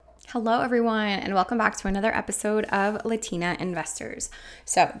Hello, everyone, and welcome back to another episode of Latina Investors.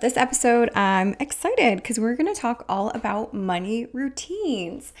 So, this episode, I'm excited because we're going to talk all about money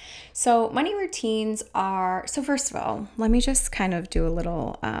routines. So, money routines are, so first of all, let me just kind of do a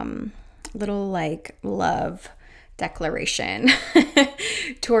little love declaration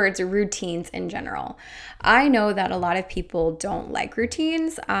towards routines in general. I know that a lot of people don't like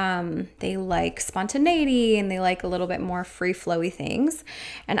routines. They like spontaneity and they like a little bit more free flowy things.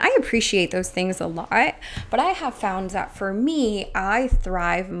 And I appreciate those things a lot. But I have found that for me, I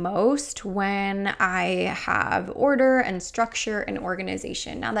thrive most when I have order and structure and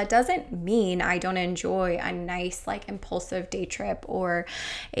organization. Now, that doesn't mean I don't enjoy a nice, impulsive day trip or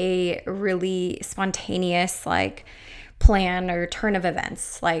a really spontaneous, plan or turn of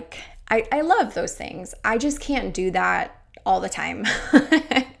events. I love those things. I just can't do that all the time.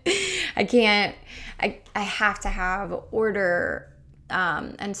 I can't, I have to have order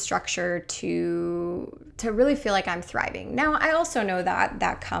and structure to really feel like I'm thriving. Now, I also know that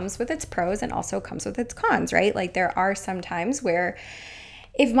that comes with its pros and also comes with its cons, right? Like there are some times where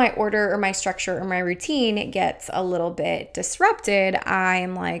if my order or my structure or my routine gets a little bit disrupted,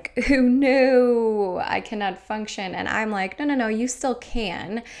 I'm like, oh no, I cannot function. And I'm like, no, you still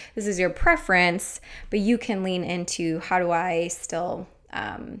can. This is your preference, but you can lean into how do I still,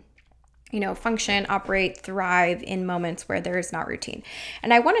 function, operate, thrive in moments where there is not routine.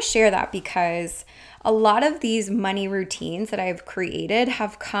 And I want to share that because a lot of these money routines that I've created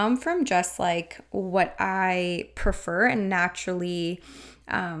have come from just what I prefer and naturally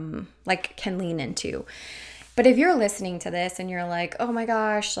can lean into. But if you're listening to this and you're like, oh my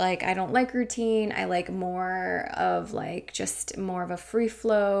gosh, I don't like routine. I like more of just more of a free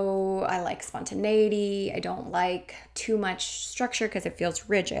flow. I like spontaneity. I don't like too much structure because it feels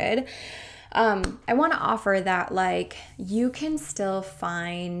rigid. I want to offer that you can still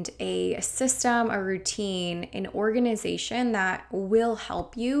find a system, a routine, an organization that will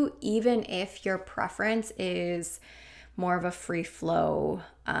help you even if your preference is more of a free flow,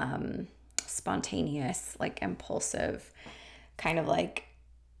 spontaneous, impulsive kind of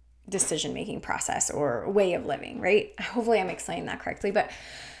decision-making process or way of living, right? Hopefully I'm explaining that correctly, but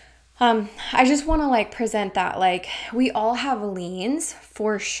I just want to present that we all have leans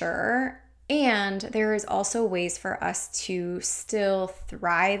for sure. And there is also ways for us to still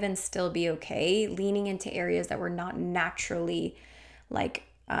thrive and still be okay, leaning into areas that we're not naturally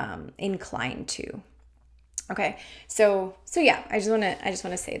inclined to. Okay, so yeah, I just want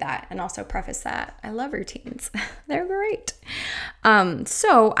to say that and also preface that I love routines. They're great.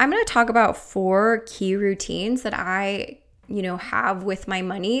 So I'm going to talk about 4 key routines that I, have with my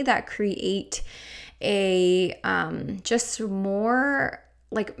money that create a just more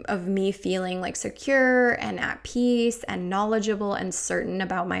of me feeling secure and at peace and knowledgeable and certain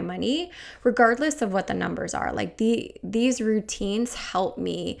about my money, regardless of what the numbers are. These routines help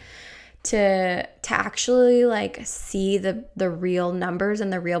me to actually see the real numbers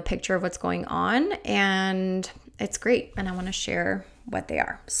and the real picture of what's going on. And it's great. And I want to share what they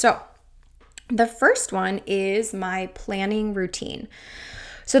are. So the first one is my planning routine.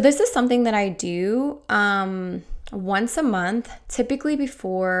 So this is something that I do once a month, typically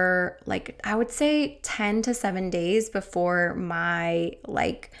before I would say 10 to 7 days before my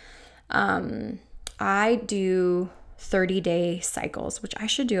I do 30-day cycles, which I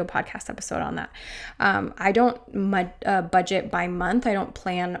should do a podcast episode on that. I don't budget by month. I don't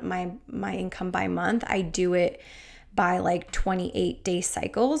plan my income by month. I do it by 28-day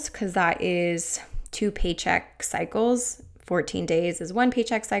cycles because that is 2 paycheck cycles. 14 days is 1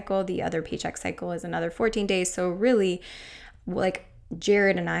 paycheck cycle. The other paycheck cycle is another 14 days. So really,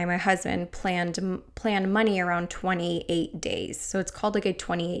 Jared and I, my husband, plan money around 28 days. So it's called a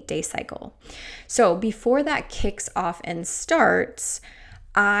 28-day cycle. So before that kicks off and starts,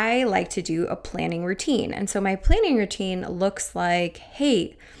 I like to do a planning routine. And so my planning routine looks like,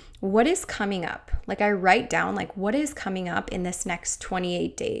 hey, what is coming up? I write down what is coming up in this next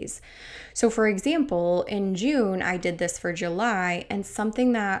 28 days. So for example, in June, I did this for July, and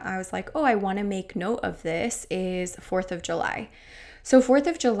something that I was I want to make note of this is 4th of July. So 4th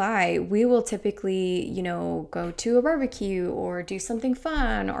of July, we will typically, go to a barbecue or do something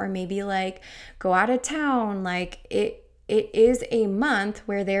fun or maybe go out of town. It is a month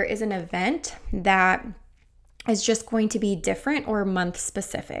where there is an event that is just going to be different or month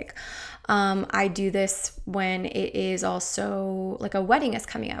specific. I do this when it is also a wedding is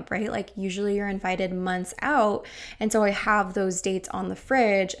coming up, right? Usually you're invited months out. And so I have those dates on the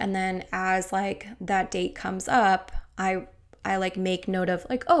fridge. And then as that date comes up, I I like make note of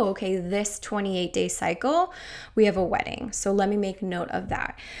like, oh, okay, this 28-day cycle, we have a wedding. So let me make note of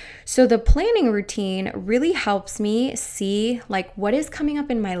that. So the planning routine really helps me see like what is coming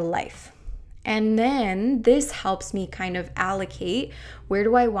up in my life. And then this helps me kind of allocate where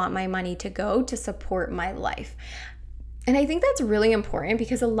do I want my money to go to support my life. And I think that's really important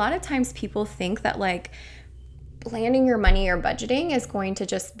because a lot of times people think that like planning your money or budgeting is going to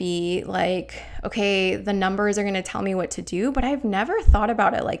just be like, okay, the numbers are going to tell me what to do. But I've never thought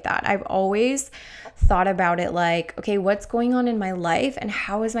about it like that. I've always thought about it like, okay, what's going on in my life and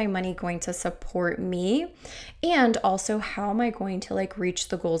how is my money going to support me? And also, how am I going to like reach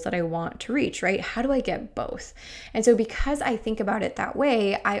the goals that I want to reach, right? How do I get both? And so because I think about it that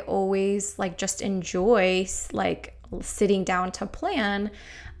way, I always like just enjoy like sitting down to plan,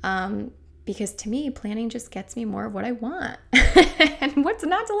 because to me, planning just gets me more of what I want. And what's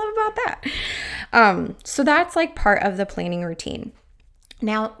not to love about that? So that's like part of the planning routine.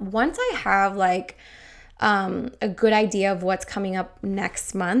 Now, once I have like a good idea of what's coming up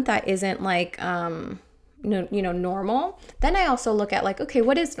next month that isn't like normal, then I also look at like, okay,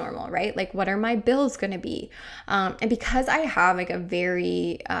 what is normal, right? Like, what are my bills going to be? And because I have like a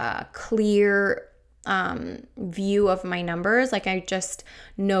very clear view of my numbers, like I just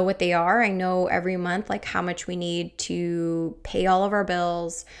know what they are. I know every month like how much we need to pay all of our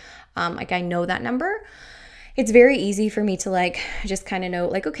bills. Like I know that number. It's very easy for me to like just kind of know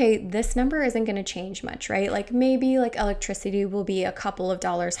like, okay, this number isn't going to change much, right? Like maybe like electricity will be a couple of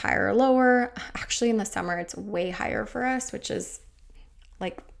dollars higher or lower. Actually in the summer it's way higher for us, which is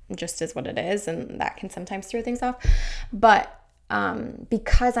like just is what it is, and that can sometimes throw things off. But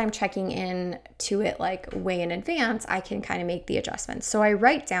because I'm checking in to it like way in advance, I can kind of make the adjustments. So I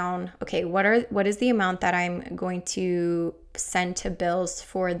write down, okay, what is the amount that I'm going to send to bills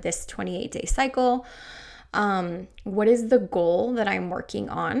for this 28-day cycle? What is the goal that I'm working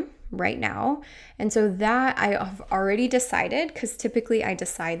on right now? And so that I have already decided, because typically I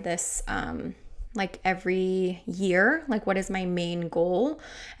decide this like every year, like what is my main goal?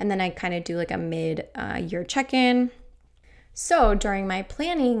 And then I kind of do like a mid-year check-in. So during my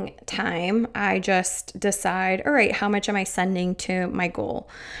planning time, I just decide, all right, how much am I sending to my goal?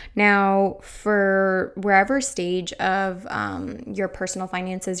 Now, for wherever stage of your personal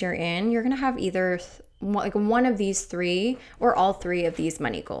finances you're in, you're going to have either like one of these three or all three of these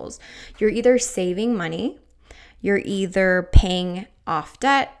money goals. You're either saving money, you're either paying off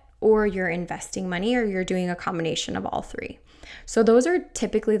debt, or you're investing money, or you're doing a combination of all three. So those are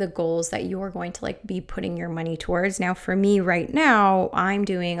typically the goals that you're going to like be putting your money towards. Now, for me right now, I'm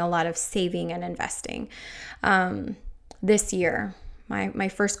doing a lot of saving and investing. This year, my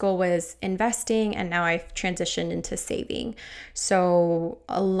first goal was investing, and now I've transitioned into saving. So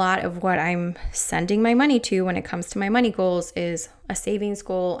a lot of what I'm sending my money to when it comes to my money goals is a savings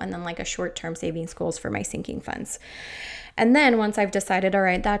goal, and then like a short-term savings goals for my sinking funds. And then once I've decided, all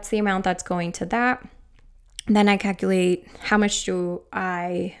right, that's the amount that's going to that, then I calculate how much do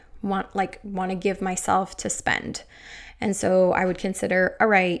I want to give myself to spend. And so I would consider, all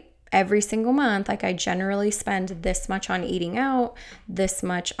right, every single month, like I generally spend this much on eating out, this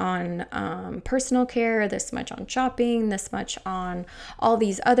much on personal care, this much on shopping, this much on all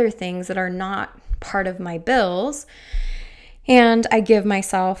these other things that are not part of my bills. And I give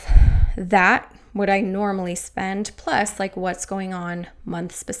myself that, what I normally spend, plus like what's going on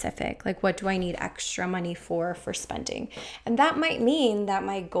month specific, like what do I need extra money for spending. And that might mean that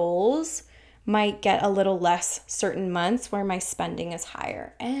my goals might get a little less certain months where my spending is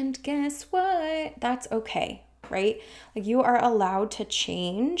higher. And guess what? That's okay, right? Like you are allowed to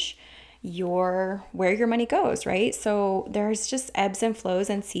change where your money goes, right? So there's just ebbs and flows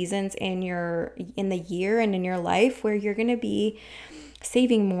and seasons in the year and in your life where you're going to be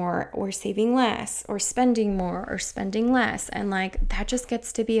saving more or saving less, or spending more or spending less. And like that just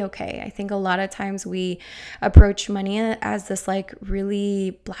gets to be okay. I think a lot of times we approach money as this like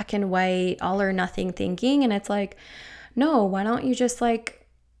really black and white, all or nothing thinking. And it's like, no, why don't you just like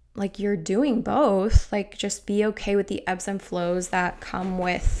you're doing both, like just be okay with the ebbs and flows that come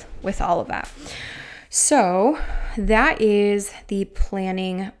with all of that. So that is the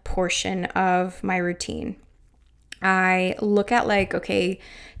planning portion of my routine. I look at like, okay,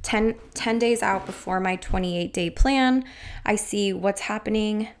 10 days out before my 28-day plan, I see what's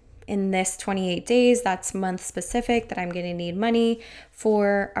happening in this 28 days. That's month specific that I'm going to need money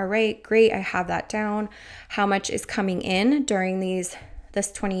for. All right, great. I have that down. How much is coming in during this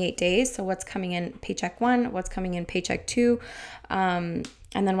 28 days? So what's coming in paycheck 1, what's coming in paycheck 2,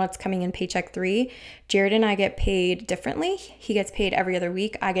 and then what's coming in paycheck 3. Jared and I get paid differently. He gets paid every other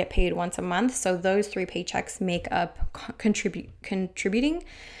week. I get paid once a month. So those 3 paychecks make up contributing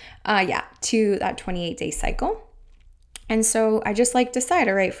to that 28-day cycle. And so I just like decide,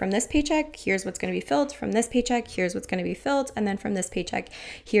 all right, from this paycheck, here's what's going to be filled. From this paycheck, here's what's going to be filled. And then from this paycheck,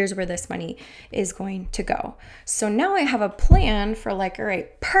 here's where this money is going to go. So now I have a plan for like, all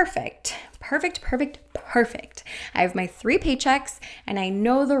right, perfect. I have my 3 paychecks and I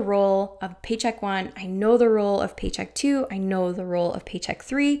know the role of paycheck 1. I know the role of paycheck 2. I know the role of paycheck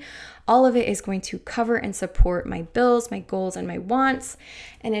 3. All of it is going to cover and support my bills, my goals, and my wants.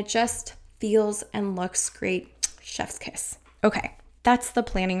 And it just feels and looks great. Chef's kiss. Okay, that's the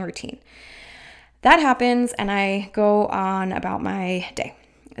planning routine. That happens and I go on about my day.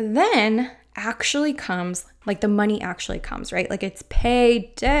 Then actually comes, like the money actually comes, right? Like it's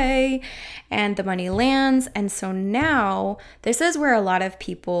payday and the money lands. And so now this is where a lot of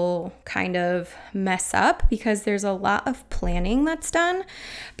people kind of mess up because there's a lot of planning that's done,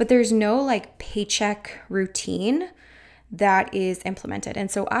 but there's no like paycheck routine that is implemented. And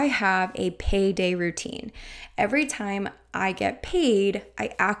so I have a payday routine. Every time I get paid,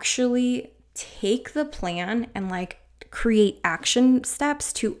 I actually take the plan and like create action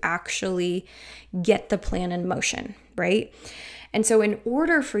steps to actually get the plan in motion, right? And so in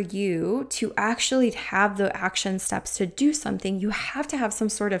order for you to actually have the action steps to do something, you have to have some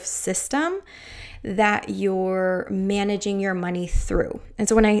sort of system that you're managing your money through. And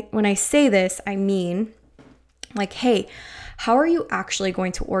so when I say this, I mean like, hey, how are you actually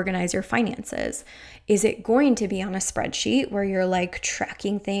going to organize your finances? Is it going to be on a spreadsheet where you're like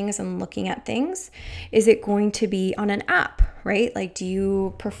tracking things and looking at things? Is it going to be on an app, right? Like, do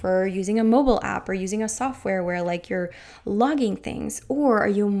you prefer using a mobile app or using a software where like you're logging things? Or are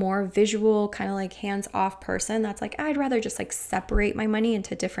you a more visual, kind of like hands-off person that's like, I'd rather just like separate my money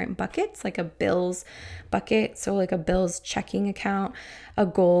into different buckets, like a bills bucket. So like a bills checking account, a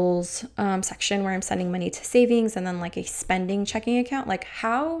goals section where I'm sending money to savings, and then like a spending checking account. Like,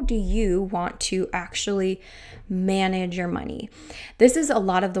 how do you want to actually manage your money? This is a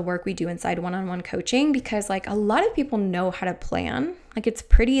lot of the work we do inside one-on-one coaching, because like a lot of people know how to plan. Like it's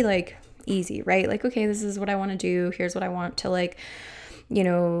pretty like easy, right? Like, okay, this is what I want to do. Here's what I want to like,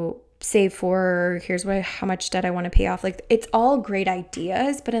 save for. Here's how much debt I want to pay off. Like it's all great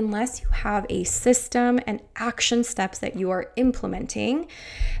ideas, but unless you have a system and action steps that you are implementing,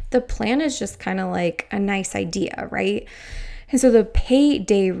 the plan is just kind of like a nice idea, right? And so the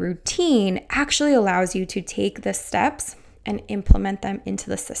payday routine actually allows you to take the steps and implement them into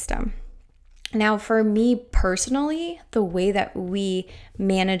the system. Now, for me personally, the way that we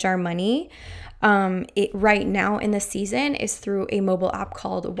manage our money right now in the season is through a mobile app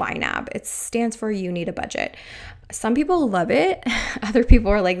called YNAB. It stands for You Need a Budget. Some people love it. Other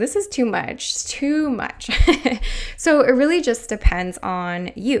people are like, this is too much. It's too much. So it really just depends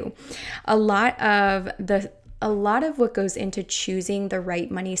on you. A lot of what goes into choosing the right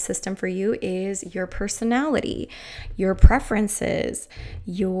money system for you is your personality, your preferences,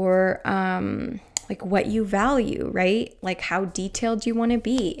 your like what you value, right? Like how detailed you want to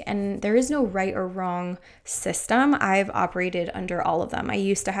be. And there is no right or wrong system. I've operated under all of them. I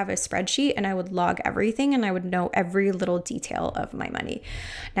used to have a spreadsheet and I would log everything and I would know every little detail of my money.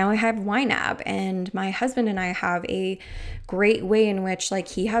 Now I have YNAB, and my husband and I have a great way in which like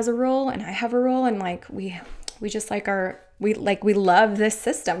he has a role and I have a role, and like we just like we love this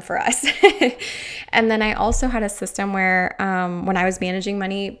system for us. And then I also had a system where when I was managing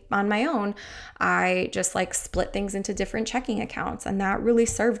money on my own, I just like split things into different checking accounts, and that really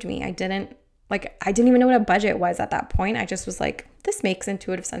served me. I didn't even know what a budget was at that point. I just was like, this makes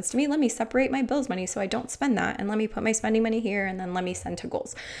intuitive sense to me. Let me separate my bills money so I don't spend that, and let me put my spending money here, and then let me send to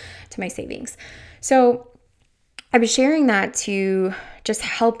goals, to my savings. So I'm sharing that to just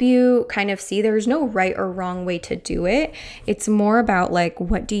help you kind of see there's no right or wrong way to do it. It's more about like,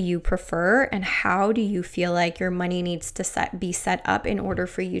 what do you prefer and how do you feel like your money needs to be set up in order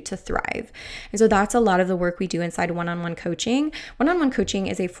for you to thrive? And so that's a lot of the work we do inside one-on-one coaching. One-on-one coaching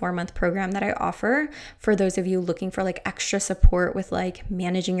is a 4-month program that I offer for those of you looking for like extra support with like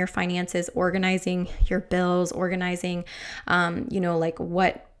managing your finances, organizing your bills, organizing, like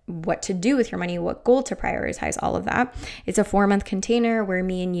what to do with your money, what goal to prioritize, all of that. It's a 4-month container where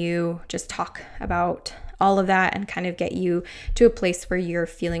me and you just talk about all of that and kind of get you to a place where you're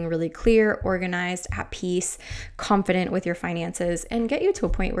feeling really clear, organized, at peace, confident with your finances, and get you to a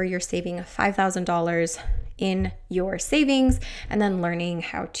point where you're saving $5,000 in your savings and then learning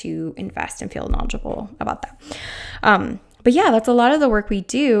how to invest and feel knowledgeable about that. But yeah, that's a lot of the work we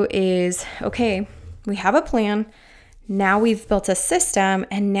do is, okay, we have a plan. Now we've built a system,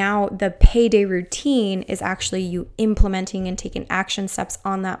 and now the payday routine is actually you implementing and taking action steps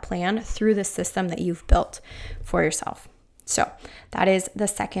on that plan through the system that you've built for yourself. So that is the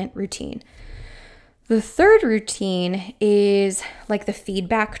second routine. The third routine is like the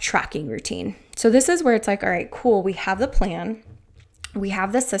feedback tracking routine. So this is where it's like, all right, cool, we have the plan, we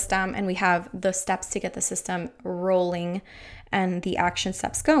have the system, and we have the steps to get the system rolling and the action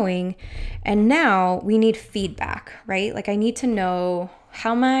steps going. And now we need feedback, right? Like I need to know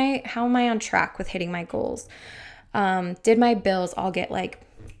how am I on track with hitting my goals? Did my bills all get like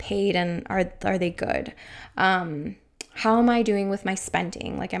paid, and are they good? How am I doing with my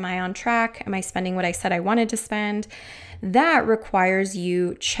spending? Like, am I on track? Am I spending what I said I wanted to spend? That requires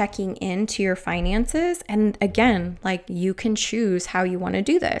you checking into your finances. And again, like you can choose how you want to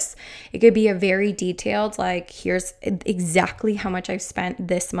do this. It could be a very detailed, like, here's exactly how much I've spent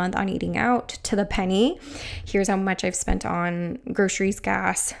this month on eating out to the penny. Here's how much I've spent on groceries,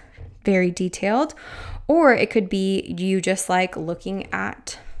 gas, very detailed. Or it could be you just like looking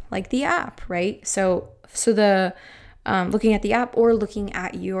at like the app, right? So the looking at the app or looking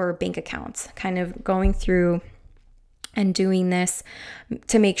at your bank accounts, kind of going through and doing this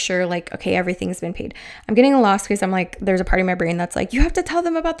to make sure like, okay, everything's been paid. I'm getting lost because I'm like, there's a part of my brain that's like, you have to tell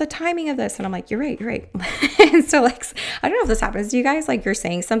them about the timing of this. And I'm like, you're right. And so like, I don't know if this happens to you guys, like you're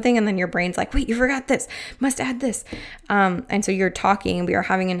saying something and then your brain's like, wait, you forgot this, must add this. And so you're talking, we are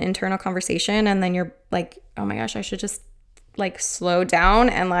having an internal conversation, and then you're like, oh my gosh, I should just like slow down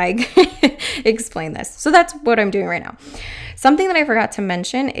and like explain this. So that's what I'm doing right now. Something that I forgot to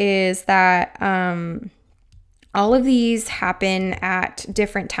mention is that all of these happen at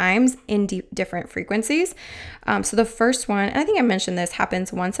different times in different frequencies. So the first one, and I think I mentioned this,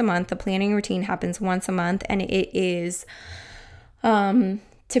 happens once a month. The planning routine happens once a month, and it is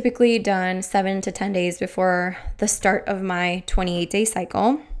typically done 7 to 10 days before the start of my 28-day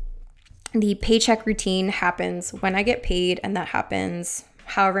cycle. The paycheck routine happens when I get paid, and that happens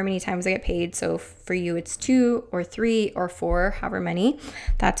however many times I get paid. So for you, it's 2 or 3 or 4, however many.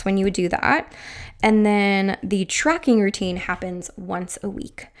 That's when you would do that. And then the tracking routine happens once a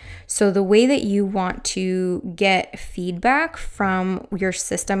week. So the way that you want to get feedback from your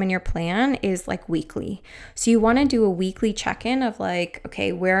system and your plan is like weekly. So you want to do a weekly check-in of like,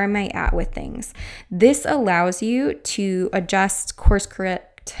 okay, where am I at with things? This allows you to adjust, course correct,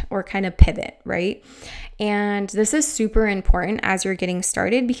 or kind of pivot, right? And this is super important as you're getting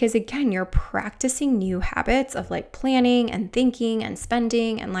started because, again, you're practicing new habits of like planning and thinking and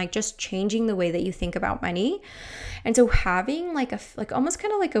spending and like just changing the way that you think about money. And so having like almost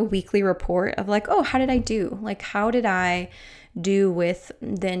kind of like a weekly report of like, oh, how did I do? Like, how did I do with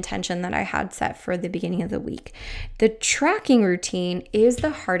the intention that I had set for the beginning of the week? The tracking routine is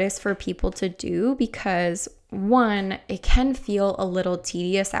the hardest for people to do because one, it can feel a little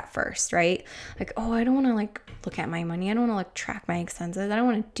tedious at first, right? Like, oh, I don't want to like look at my money. I don't want to like track my expenses. I don't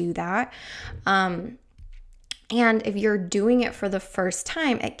want to do that. And if you're doing it for the first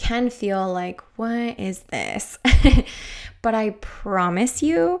time, it can feel like, what is this? But I promise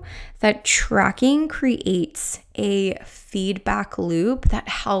you that tracking creates a feedback loop that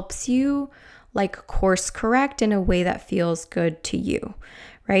helps you like course correct in a way that feels good to you,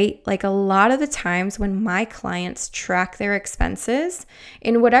 right? Like a lot of the times when my clients track their expenses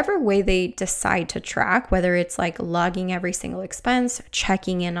in whatever way they decide to track, whether it's like logging every single expense,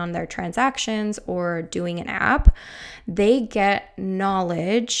 checking in on their transactions, or doing an app, they get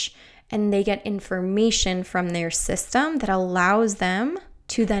knowledge and they get information from their system that allows them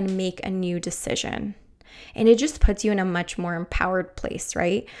to then make a new decision. And it just puts you in a much more empowered place,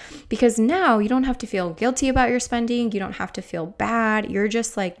 right? Because now you don't have to feel guilty about your spending. You don't have to feel bad. You're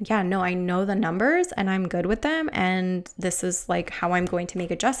just like, yeah, no, I know the numbers and I'm good with them. And this is like how I'm going to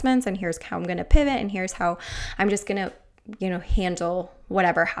make adjustments. And here's how I'm going to pivot. And here's how I'm just going to, handle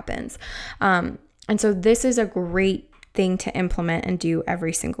whatever happens. And so this is a great thing to implement and do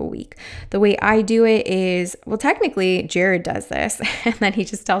every single week. The way I do it is, well, technically Jared does this and then he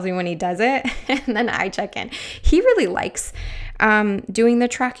just tells me when he does it and then I check in. He really likes doing the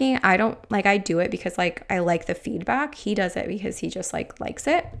tracking. I do it because like I like the feedback. He does it because he just like likes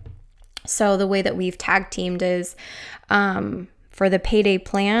it. So the way that we've tag teamed is for the payday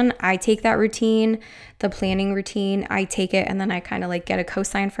plan, I take that routine, the planning routine, I take it and then I kind of like get a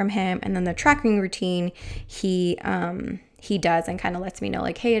cosign from him. And then the tracking routine, he does and kind of lets me know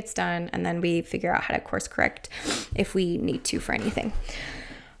like, hey, it's done. And then we figure out how to course correct if we need to for anything.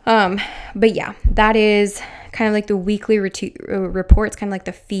 But yeah, that is kind of like the weekly report. It's kind of like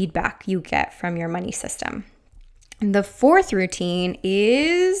the feedback you get from your money system. The fourth routine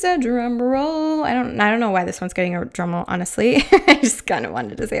is a drum roll. I don't know why this one's getting a drum roll, honestly. I just kind of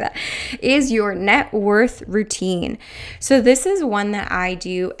wanted to say that. Is your net worth routine. So this is one that I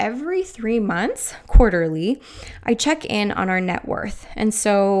do every 3 months, quarterly. I check in on our net worth. And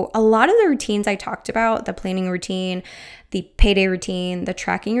so a lot of the routines I talked about, the planning routine, the payday routine, the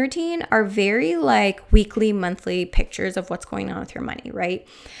tracking routine, are very like weekly, monthly pictures of what's going on with your money, right?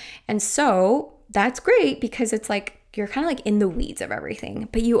 And so that's great because it's like you're kind of like in the weeds of everything,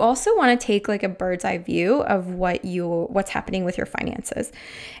 but you also want to take like a bird's eye view of what's happening with your finances.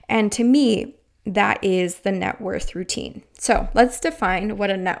 And to me, that is the net worth routine. So let's define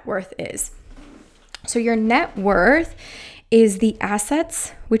what a net worth is. So your net worth is the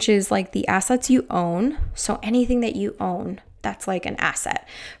assets, which is like the assets you own. So anything that you own, that's like an asset.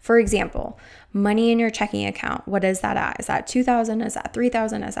 For example, money in your checking account. What is that at? Is that $2,000? Is that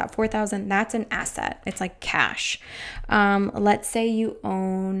 $3,000? Is that $4,000? That's an asset. It's like cash. Let's say you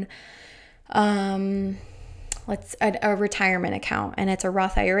own a retirement account and it's a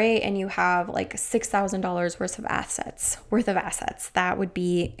Roth IRA and you have like $6,000 worth of assets. That would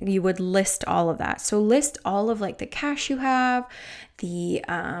be, you would list all of that. So list all of like the cash you have, the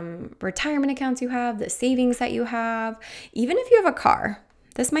retirement accounts you have, the savings that you have. Even if you have a car,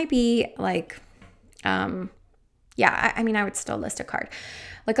 this might be like, I would still list a car.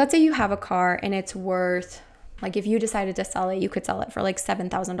 Like, let's say you have a car and it's worth, like if you decided to sell it, you could sell it for like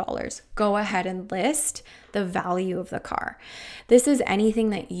 $7,000. Go ahead and list the value of the car. This is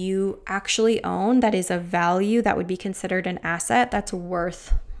anything that you actually own that is a value that would be considered an asset that's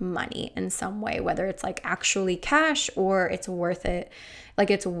worth money in some way, whether it's like actually cash or it's worth it,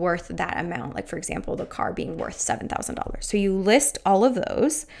 like it's worth that amount. Like for example, the car being worth $7,000. So you list all of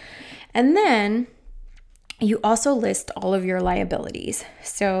those, and then you also list all of your liabilities.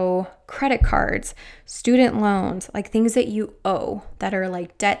 So credit cards, student loans, like things that you owe that are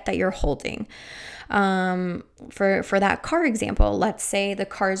like debt that you're holding. For that car example, let's say the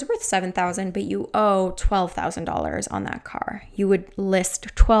car is worth $7,000, but you owe $12,000 on that car. You would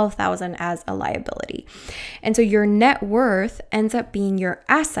list $12,000 as a liability. And so your net worth ends up being your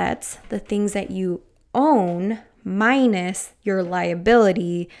assets, the things that you own, minus your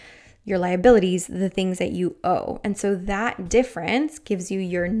liabilities, the things that you owe. And so that difference gives you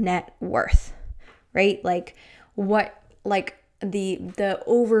your net worth, right? Like what, like the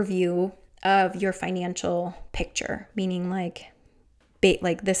overview of your financial picture, meaning like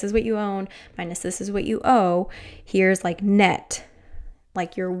this is what you own minus this is what you owe. Here's like net,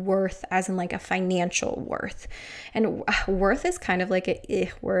 like your worth as in like a financial worth. And worth is kind of like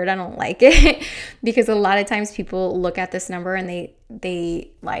a word. I don't like it because a lot of times people look at this number and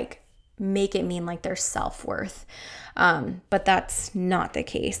they like make it mean like their self-worth. But that's not the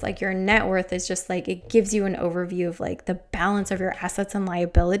case. Like your net worth is just like, it gives you an overview of like the balance of your assets and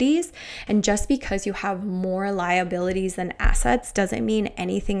liabilities. And just because you have more liabilities than assets doesn't mean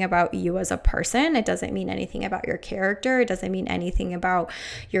anything about you as a person. It doesn't mean anything about your character. It doesn't mean anything about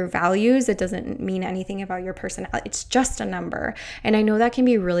your values. It doesn't mean anything about your personality. It's just a number. And I know that can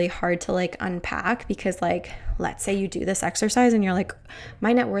be really hard to like unpack because like, let's say you do this exercise and you're like,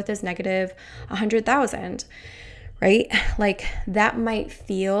 my net worth is negative 100,000. Right? Like that might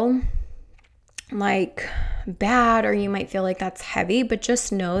feel like bad, or you might feel like that's heavy, but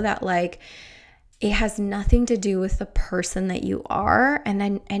just know that like it has nothing to do with the person that you are.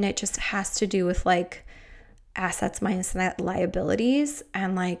 And it just has to do with like assets minus that liabilities.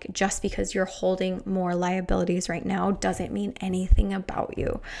 And like, just because you're holding more liabilities right now doesn't mean anything about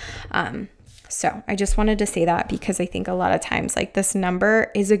you. So I just wanted to say that because I think a lot of times like this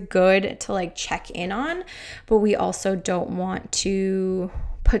number is a good to like check in on, but we also don't want to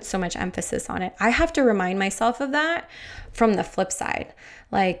put so much emphasis on it. I have to remind myself of that from the flip side.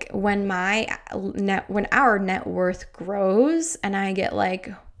 Like when our net worth grows and I get like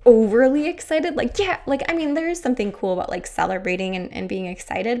overly excited, like, yeah, like, I mean, there is something cool about like celebrating and being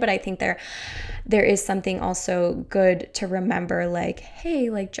excited, but I think there is something also good to remember, like, hey,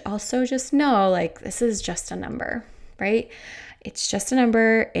 like, also just know, like, this is just a number, right? It's just a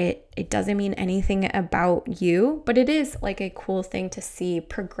number. It doesn't mean anything about you, but it is like a cool thing to see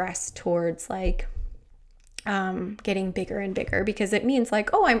progress towards like getting bigger and bigger, because it means like,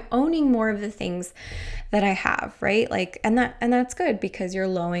 oh, I'm owning more of the things that I have, right? Like, and that's good because you're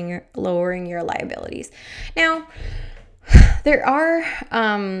lowering your liabilities. Now, there are,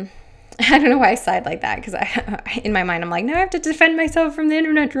 I don't know why I sighed like that, because in my mind, I'm like, now I have to defend myself from the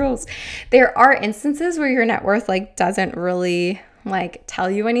internet trolls. There are instances where your net worth like doesn't really like tell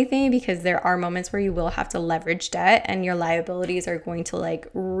you anything, because there are moments where you will have to leverage debt and your liabilities are going to like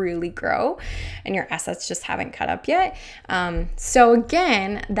really grow and your assets just haven't caught up yet. So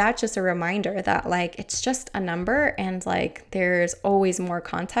again, that's just a reminder that like it's just a number, and like there's always more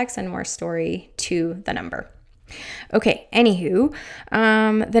context and more story to the number. Okay, anywho,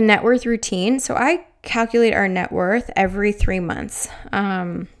 the net worth routine. So I calculate our net worth every 3 months.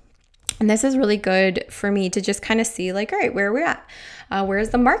 And this is really good for me to just kind of see like, all right, where are we at? Where's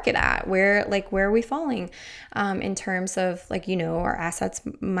the market at? Where are we falling in terms of like, our assets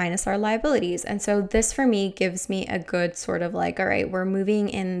minus our liabilities? And so this for me gives me a good sort of like, all right, we're moving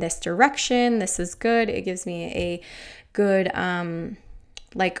in this direction. This is good. It gives me a good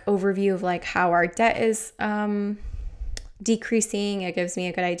like overview of like how our debt is decreasing. It gives me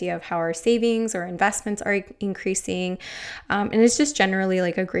a good idea of how our savings or investments are increasing. And it's just generally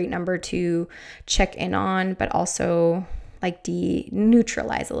like a great number to check in on, but also like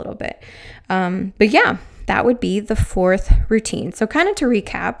neutralize a little bit. But yeah, that would be the fourth routine. So kind of to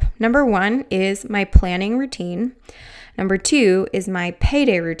recap, number 1 is my planning routine. Number 2 is my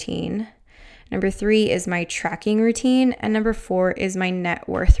payday routine. Number 3 is my tracking routine. And number 4 is my net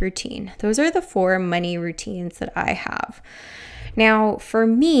worth routine. Those are the 4 money routines that I have. Now, for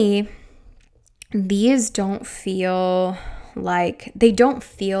me, these don't feel like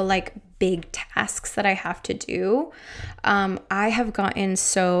big tasks that I have to do. I have gotten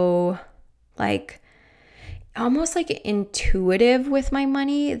so like almost like intuitive with my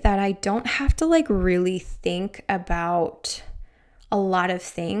money that I don't have to like really think about a lot of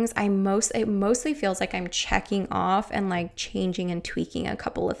things. It mostly feels like I'm checking off and like changing and tweaking a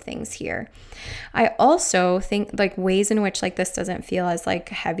couple of things here. I also think like ways in which like this doesn't feel as like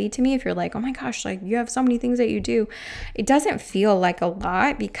heavy to me. If you're like, oh my gosh, like you have so many things that you do, it doesn't feel like a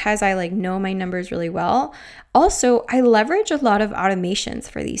lot because I like know my numbers really well. Also, I leverage a lot of automations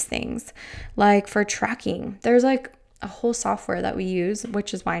for these things. Like for tracking, there's like a whole software that we use,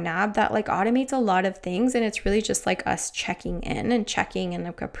 which is YNAB, that like automates a lot of things, and it's really just like us checking in and checking and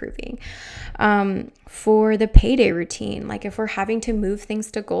like approving. For the payday routine, like if we're having to move things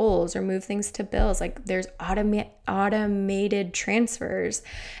to goals or move things to bills, like there's automated transfers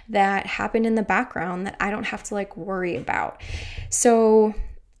that happen in the background that I don't have to like worry about. So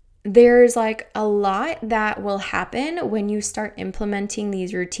there's like a lot that will happen when you start implementing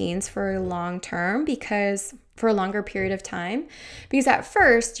these routines for long term, because for a longer period of time, because at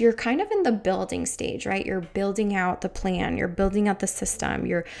first you're kind of in the building stage, right? You're building out the plan, you're building out the system,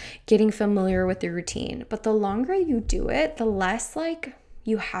 you're getting familiar with the routine. But the longer you do it, the less like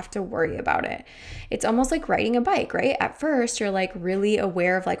you have to worry about it. It's almost like riding a bike, right? At first you're like really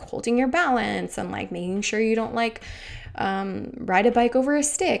aware of like holding your balance and like making sure you don't like ride a bike over a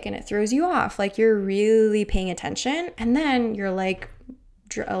stick and it throws you off. Like you're really paying attention, and then you're like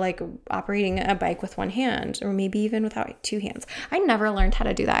operating a bike with one hand, or maybe even without 2 hands. I never learned how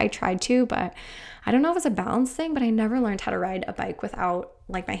to do that. I tried to, but I don't know if it's a balance thing, but I never learned how to ride a bike without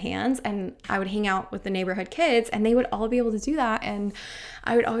like my hands. And I would hang out with the neighborhood kids and they would all be able to do that. And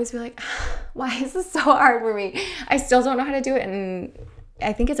I would always be like, why is this so hard for me? I still don't know how to do it. And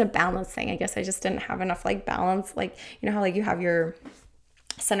I think it's a balance thing. I guess I just didn't have enough like balance. Like, you know how like you have your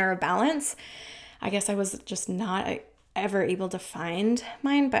center of balance? I guess I was just not ever able to find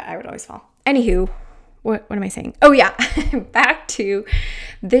mine, but I would always fall. Anywho, what am I saying? Oh yeah, back to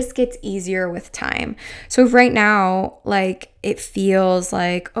this gets easier with time. So right now, like it feels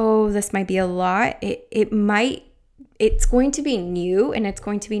like, oh, this might be a lot. It's going to be new, and it's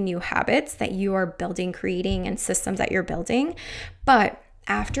going to be new habits that you are building, creating, and systems that you're building. But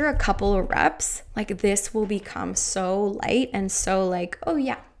after a couple of reps, like this will become so light and so like, oh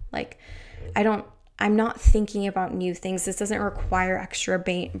yeah, like I'm not thinking about new things. This doesn't require extra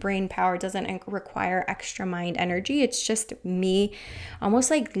brain power. It doesn't require extra mind energy. It's just me almost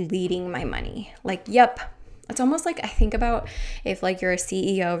like leading my money. Like, yep. It's almost like I think about if like you're a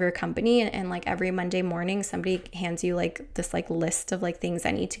CEO of your company and like every Monday morning somebody hands you like this like list of like things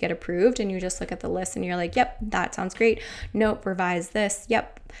that need to get approved, and you just look at the list and you're like, yep, that sounds great. Nope, revise this.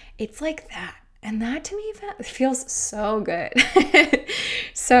 Yep. It's like that. And that to me feels so good.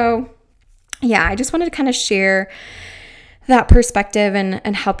 So yeah, I just wanted to kind of share that perspective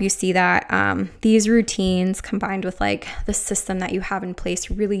and help you see that these routines combined with like the system that you have in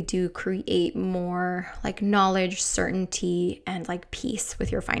place really do create more like knowledge, certainty, and like peace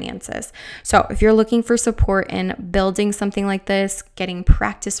with your finances. So if you're looking for support in building something like this, getting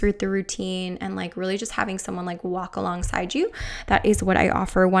practice with the routine, and like really just having someone like walk alongside you, that is what I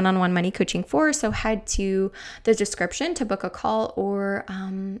offer one-on-one money coaching for. So head to the description to book a call, or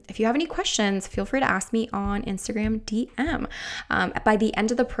if you have any questions, feel free to ask me on Instagram DM. them. By the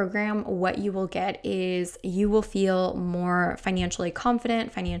end of the program, what you will get is you will feel more financially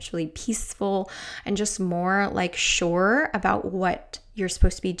confident, financially peaceful, and just more like sure about what you're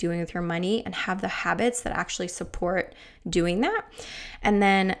supposed to be doing with your money and have the habits that actually support doing that. And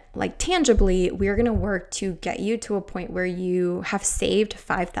then like tangibly, we're going to work to get you to a point where you have saved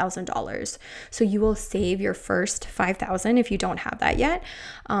 $5,000. So you will save your first $5,000 if you don't have that yet,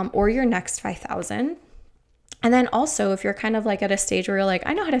 or your next $5,000. And then also, if you're kind of like at a stage where you're like,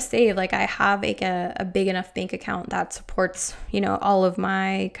 I know how to save, like I have like a big enough bank account that supports, all of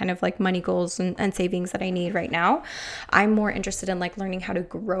my kind of like money goals and savings that I need right now. I'm more interested in like learning how to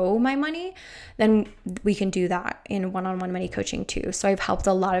grow my money. Then we can do that in one-on-one money coaching too. So I've helped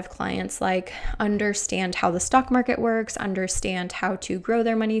a lot of clients like understand how the stock market works, understand how to grow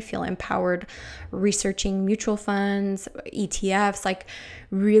their money, feel empowered, researching mutual funds, ETFs, like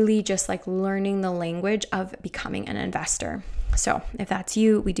really just like learning the language of becoming an investor. So if that's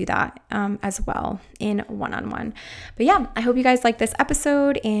you, we do that as well in one-on-one. But yeah, I hope you guys like this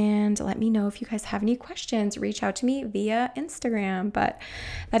episode, and let me know if you guys have any questions. Reach out to me via Instagram. But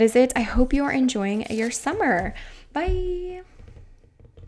that is it. I hope you are enjoying your summer. Bye.